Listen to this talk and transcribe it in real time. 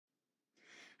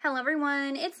Hello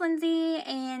everyone, it's Lindsay,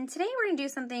 and today we're going to do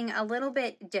something a little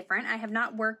bit different. I have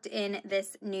not worked in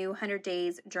this new 100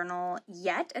 Days journal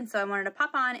yet, and so I wanted to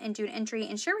pop on and do an entry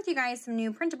and share with you guys some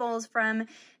new printables from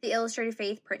the Illustrated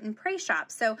Faith Print and Pray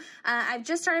shop. So I've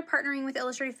just started partnering with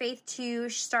Illustrated Faith to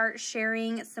start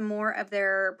sharing some more of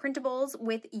their printables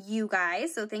with you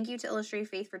guys. So thank you to Illustrated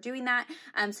Faith for doing that.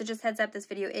 So just heads up, this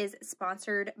video is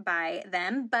sponsored by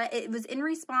them, but it was in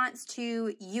response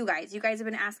to you guys. You guys have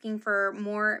been asking for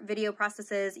more video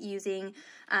processes using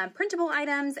printable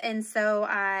items, and so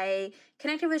I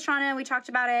connected with Shauna, we talked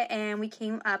about it, and we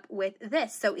came up with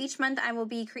this. So each month I will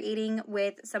be creating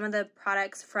with some of the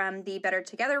products from the Better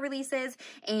Together releases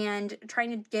and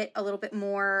trying to get a little bit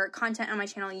more content on my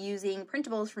channel using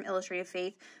printables from Illustrated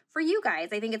Faith for you guys.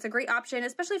 I think it's a great option,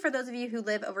 especially for those of you who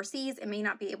live overseas and may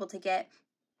not be able to get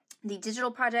the digital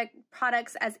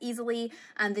products as easily.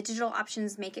 The digital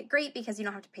options make it great because you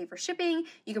don't have to pay for shipping.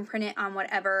 You can print it on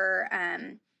whatever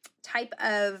type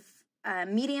of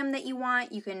medium that you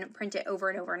want. You can print it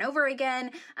over and over and over again,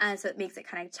 so it makes it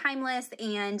kind of timeless,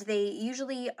 and they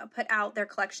usually put out their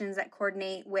collections that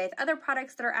coordinate with other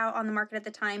products that are out on the market at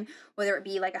the time, whether it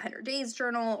be like a 100 Days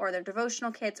journal or their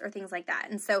devotional kits or things like that.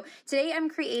 And so today I'm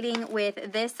creating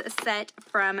with this set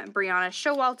from Brianna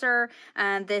Showalter.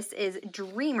 This is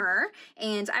Dreamer,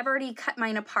 and I've already cut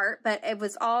mine apart, but it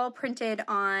was all printed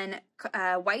on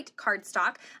white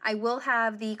cardstock. I will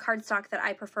have the cardstock that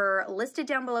I prefer listed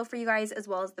down below for you guys, as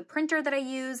well as the printer that I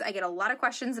use. I get a lot of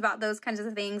questions about those kinds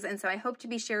of things, and so I hope to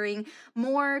be sharing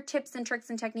more tips and tricks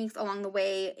and techniques along the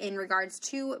way in regards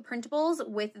to printables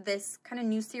with this kind of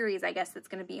new series, I guess, that's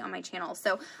going to be on my channel.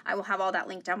 So I will have all that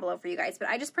linked down below for you guys, but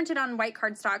I just printed on white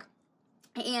cardstock.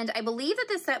 And I believe that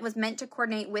this set was meant to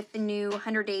coordinate with the new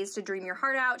 100 Days to Dream Your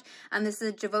Heart Out. This is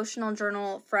a devotional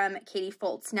journal from Katie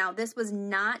Foltz. Now, this was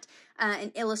not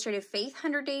an Illustrated Faith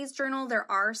 100 Days journal. There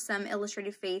are some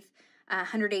Illustrated Faith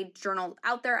 100-day journal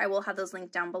out there. I will have those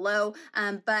linked down below,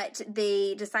 but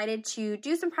they decided to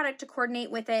do some product to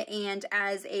coordinate with it, and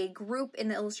as a group in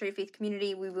the Illustrated Faith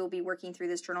community, we will be working through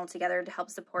this journal together to help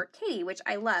support Katie, which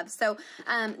I love. So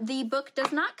the book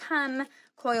does not come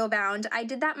coil bound. I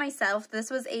did that myself.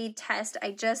 This was a test. I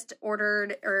just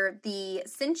ordered the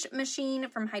cinch machine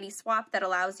from Heidi Swap that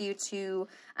allows you to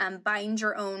bind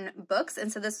your own books,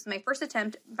 and so this was my first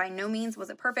attempt. By no means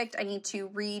was it perfect. I need to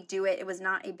redo it. It was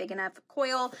not a big enough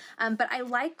coil, but I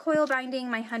like coil binding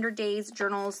my 100 Days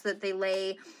journals so that they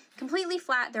lay completely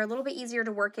flat. They're a little bit easier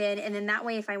to work in, and then that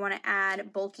way if I want to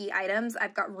add bulky items,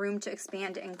 I've got room to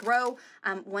expand and grow.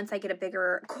 Once I get a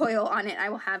bigger coil on it, I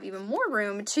will have even more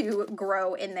room to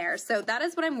grow in there. So that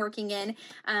is what I'm working in.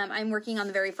 I'm working on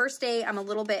the very first day. I'm a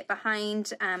little bit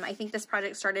behind. I think this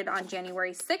project started on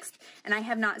January 6th, and I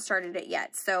have not started it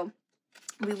yet. So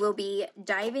we will be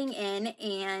diving in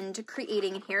and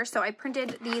creating here. So I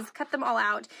printed these, cut them all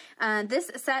out.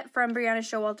 This set from Brianna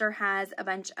Showalter has a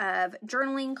bunch of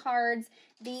journaling cards.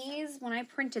 These, when I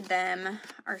printed them,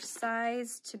 are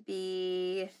sized to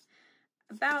be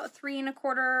about 3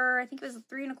 1/4, I think it was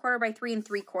 3 1/4 by 3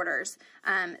 3/4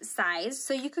 size.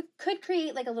 So you could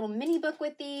create like a little mini book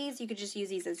with these. You could just use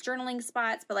these as journaling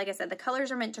spots, but like I said, the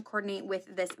colors are meant to coordinate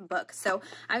with this book. So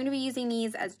I'm going to be using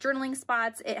these as journaling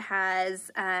spots. It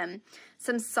has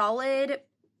some solid,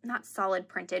 not solid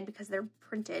printed because they're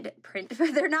printed print,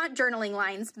 but they're not journaling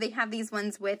lines. They have these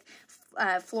ones with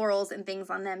florals and things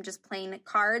on them, just plain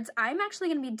cards. I'm actually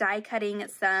going to be die cutting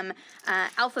some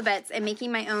alphabets and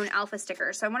making my own alpha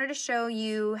stickers. So I wanted to show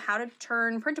you how to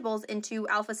turn printables into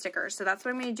alpha stickers. So that's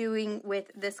what I'm going to be doing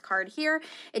with this card here.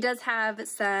 It does have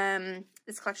some,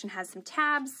 this collection has some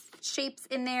tabs shapes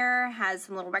in there, has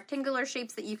some little rectangular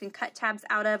shapes that you can cut tabs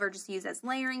out of or just use as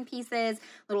layering pieces,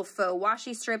 little faux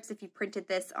washi strips. If you printed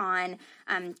this on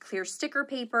clear sticker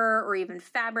paper or even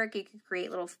fabric, you could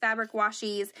create little fabric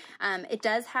washies. It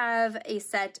does have a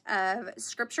set of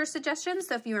scripture suggestions,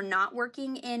 so if you're not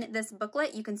working in this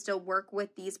booklet, you can still work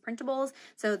with these printables.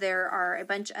 So there are a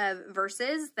bunch of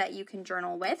verses that you can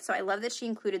journal with. So I love that she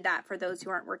included that for those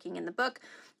who aren't working in the book.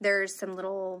 There's some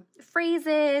little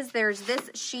phrases. There's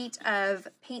this sheet of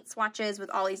paint swatches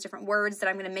with all these different words that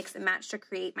I'm going to mix and match to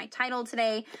create my title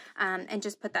today, and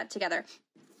just put that together.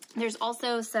 There's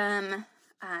also some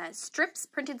strips,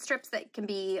 printed strips that can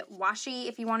be washi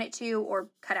if you want it to, or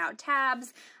cut out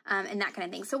tabs, and that kind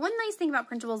of thing. So one nice thing about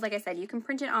printables, like I said, you can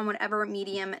print it on whatever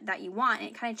medium that you want, and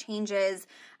it kind of changes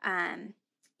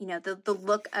you know, the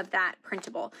look of that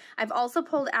printable. I've also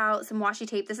pulled out some washi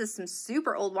tape. This is some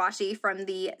super old washi from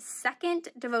the second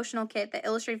devotional kit that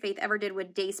Illustrated Faith ever did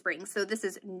with Dayspring. So this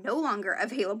is no longer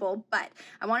available, but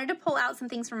I wanted to pull out some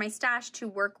things from my stash to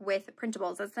work with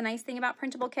printables. That's the nice thing about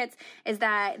printable kits, is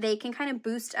that they can kind of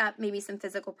boost up maybe some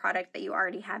physical product that you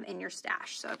already have in your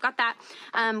stash. So I've got that.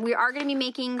 We are going to be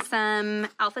making some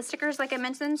alpha stickers, like I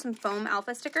mentioned, some foam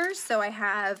alpha stickers. So I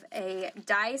have a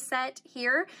die set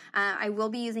here. I will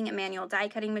be using a manual die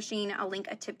cutting machine. I'll link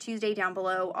a Tip Tuesday down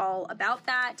below all about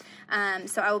that.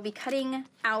 So I will be cutting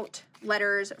out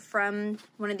letters from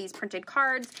one of these printed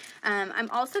cards. I'm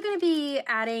also going to be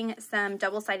adding some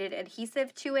double-sided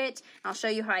adhesive to it. I'll show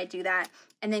you how I do that.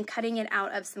 And then cutting it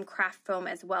out of some craft foam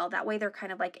as well. That way they're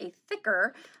kind of like a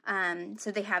thicker,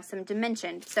 so they have some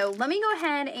dimension. So let me go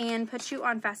ahead and put you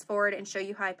on fast forward and show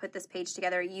you how I put this page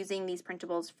together using these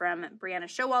printables from Brianna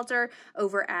Showalter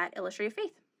over at Illustrated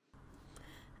Faith.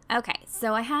 Okay,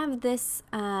 so I have this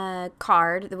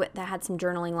card that had some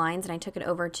journaling lines, and I took it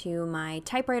over to my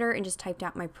typewriter and just typed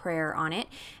out my prayer on it.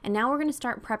 And now we're going to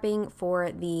start prepping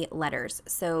for the letters.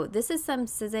 So this is some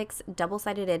Sizzix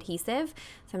double-sided adhesive.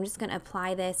 So I'm just going to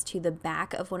apply this to the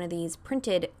back of one of these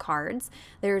printed cards.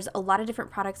 There's a lot of different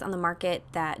products on the market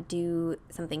that do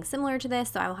something similar to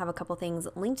this, so I will have a couple things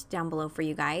linked down below for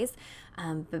you guys.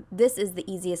 But this is the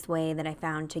easiest way that I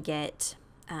found to get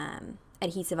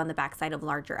adhesive on the backside of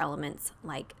larger elements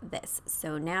like this.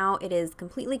 So now it is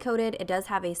completely coated. It does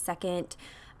have a second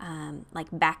like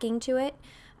backing to it,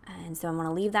 and so I'm going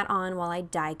to leave that on while I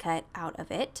die cut out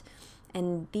of it.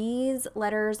 And these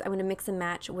letters I'm going to mix and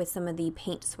match with some of the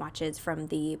paint swatches from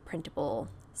the printable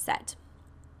set.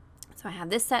 So I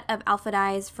have this set of alpha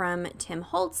dies from Tim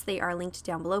Holtz. They are linked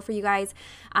down below for you guys.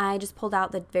 I just pulled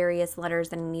out the various letters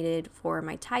that I needed for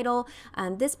my title.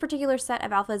 This particular set of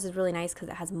alphas is really nice because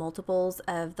it has multiples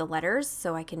of the letters,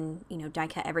 so I can, you know, die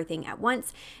cut everything at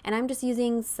once. And I'm just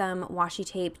using some washi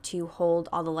tape to hold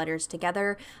all the letters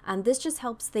together. This just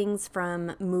helps things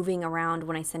from moving around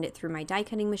when I send it through my die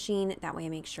cutting machine. That way I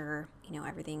make sure, you know,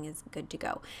 everything is good to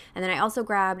go. And then I also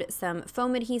grabbed some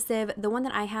foam adhesive. The one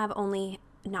that I have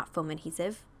not foam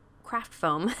adhesive, craft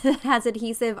foam that has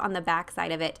adhesive on the back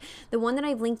side of it. The one that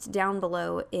I've linked down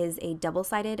below is a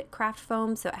double-sided craft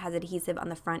foam, so it has adhesive on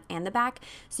the front and the back,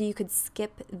 so you could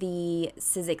skip the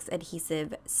Sizzix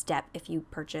adhesive step if you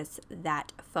purchase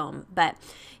that foam. But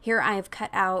here I've cut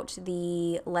out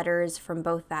the letters from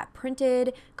both that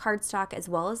printed cardstock as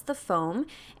well as the foam,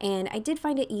 and I did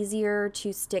find it easier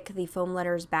to stick the foam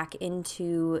letters back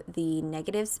into the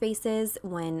negative spaces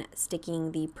when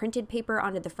sticking the printed paper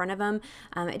onto the front of them.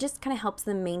 It just kind of helps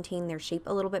them maintain their shape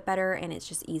a little bit better, and it's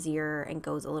just easier and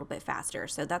goes a little bit faster.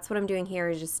 So that's what I'm doing here,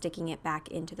 is just sticking it back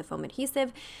into the foam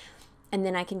adhesive. And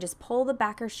then I can just pull the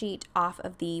backer sheet off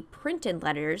of the printed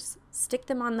letters, stick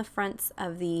them on the fronts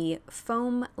of the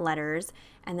foam letters,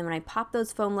 and then when I pop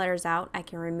those foam letters out, I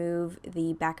can remove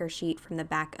the backer sheet from the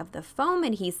back of the foam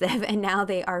adhesive, and now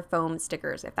they are foam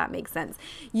stickers, if that makes sense.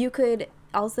 You could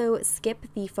also skip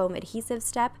the foam adhesive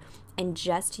step and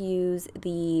just use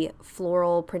the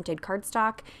floral printed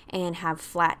cardstock and have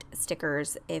flat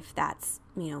stickers if that's,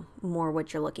 you know, more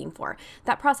what you're looking for.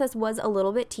 That process was a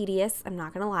little bit tedious, I'm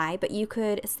not gonna lie, but you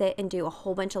could sit and do a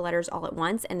whole bunch of letters all at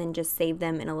once and then just save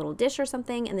them in a little dish or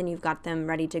something, and then you've got them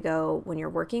ready to go when you're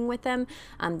working with them.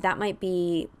 That might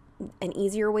be an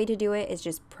easier way to do it, is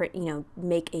just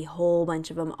make a whole bunch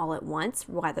of them all at once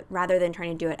rather than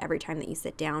trying to do it every time that you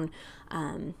sit down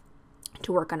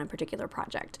to work on a particular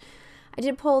project. I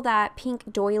did pull that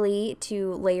pink doily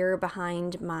to layer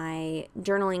behind my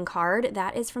journaling card.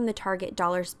 That is from the Target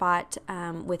Dollar Spot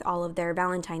with all of their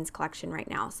Valentine's collection right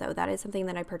now. So that is something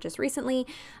that I purchased recently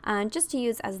just to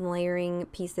use as layering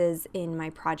pieces in my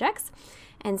projects.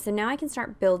 And so now I can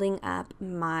start building up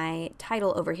my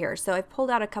title over here. So I've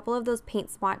pulled out a couple of those paint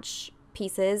swatch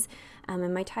pieces,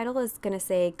 and my title is going to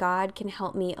say, God can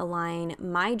help me align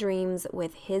my dreams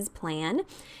with his plan.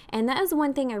 And that is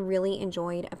one thing I really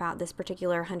enjoyed about this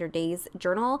particular 100 days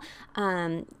journal.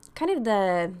 Kind of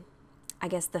the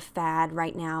fad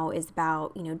right now is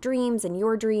about, dreams and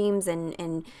your dreams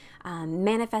and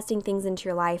manifesting things into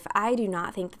your life. I do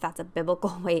not think that that's a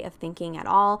biblical way of thinking at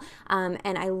all.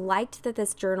 And I liked that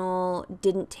this journal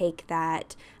didn't take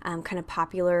that kind of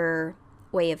popular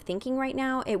way of thinking right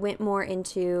now. It went more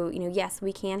into, yes,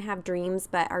 we can have dreams,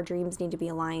 but our dreams need to be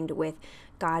aligned with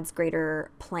God's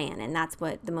greater plan. And that's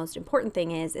what the most important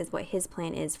thing is what his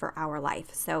plan is for our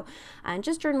life. So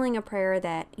just journaling a prayer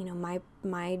that,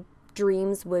 my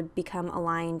dreams would become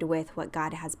aligned with what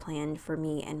God has planned for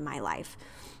me and my life.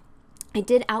 I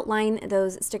did outline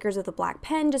those stickers with a black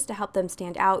pen just to help them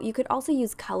stand out. You could also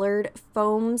use colored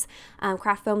foams,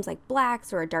 craft foams like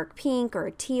blacks or a dark pink or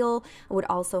a teal would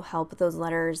also help those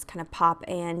letters kind of pop,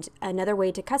 and another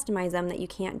way to customize them that you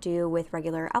can't do with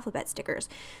regular alphabet stickers.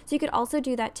 So you could also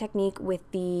do that technique with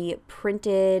the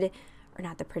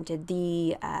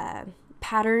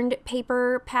patterned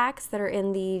paper packs that are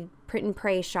in the Print and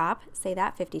Pray shop. Say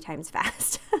that 50 times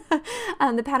fast.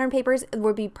 The pattern papers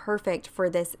would be perfect for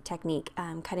this technique,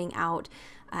 cutting out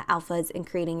alphas and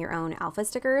creating your own alpha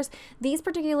stickers. These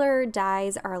particular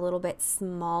dies are a little bit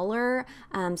smaller,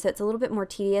 so it's a little bit more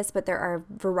tedious, but there are a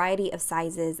variety of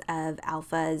sizes of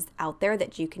alphas out there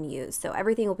that you can use. So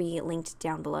everything will be linked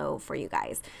down below for you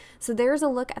guys. So there's a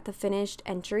look at the finished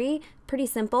entry. Pretty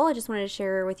simple. I just wanted to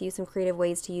share with you some creative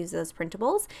ways to use those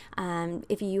printables.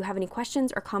 If you have any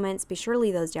questions or comments, be sure to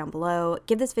leave those down below.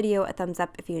 Give this video a thumbs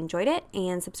up if you enjoyed it,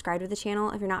 and subscribe to the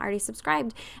channel if you're not already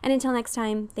subscribed. And until next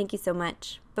time, thank you so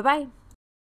much. Bye-bye.